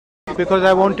because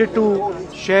I wanted to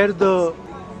share the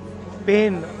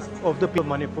pain of the people of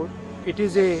Manipur. It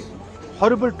is a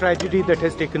horrible tragedy that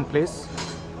has taken place,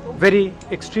 very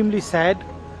extremely sad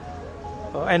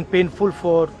and painful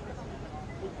for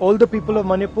all the people of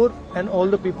Manipur and all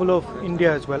the people of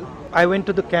India as well. I went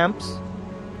to the camps,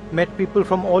 met people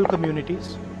from all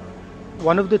communities.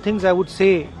 One of the things I would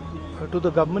say to the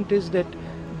government is that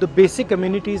the basic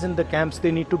amenities in the camps,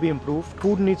 they need to be improved.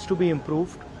 Food needs to be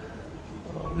improved.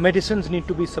 Medicines need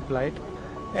to be supplied.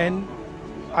 And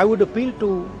I would appeal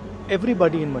to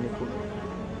everybody in Manipur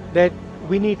that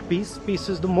we need peace. Peace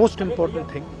is the most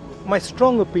important thing. My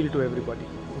strong appeal to everybody.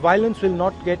 Violence will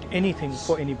not get anything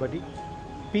for anybody.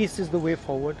 Peace is the way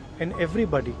forward, and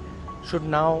everybody should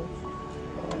now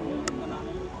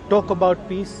talk about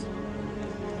peace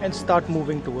and start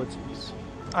moving towards peace.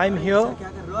 I'm here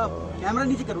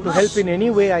to help in any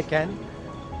way I can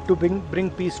to bring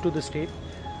peace to the state.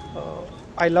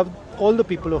 I love all the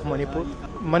people of Manipur.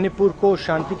 Manipur को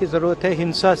शांति की ज़रूरत है,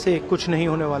 हिंसा से कुछ नहीं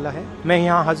होने वाला है. मैं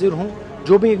यहाँ हाजिर हूँ,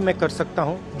 जो भी मैं कर सकता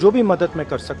हूँ, जो भी मदद मैं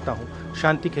कर सकता हूँ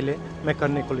शांति के लिए, मैं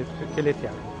करने के लिए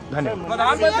तैयार हूँ. धन्यवाद.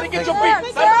 प्रधानमंत्री की चुप्पी,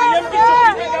 सर पीएम की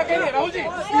चुप्पी पे क्या कहेंगे राहुल जी?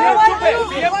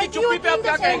 पीएम की चुप्पी पे आप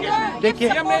क्या कहेंगे? देखिए,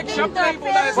 पीएम ने एक शब्द नहीं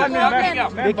बोला है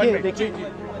सर. देखिए,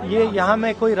 ये यहाँ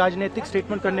मैं कोई राजनीतिक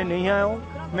स्टेटमेंट करने नहीं आया हूँ.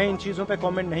 मैं इन चीज़ों पे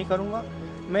कमेंट नहीं करूँगा.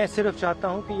 मैं सिर्फ चाहता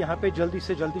हूँ कि यहाँ पे जल्दी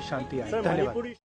से जल्दी शांति आए. धन्यवाद.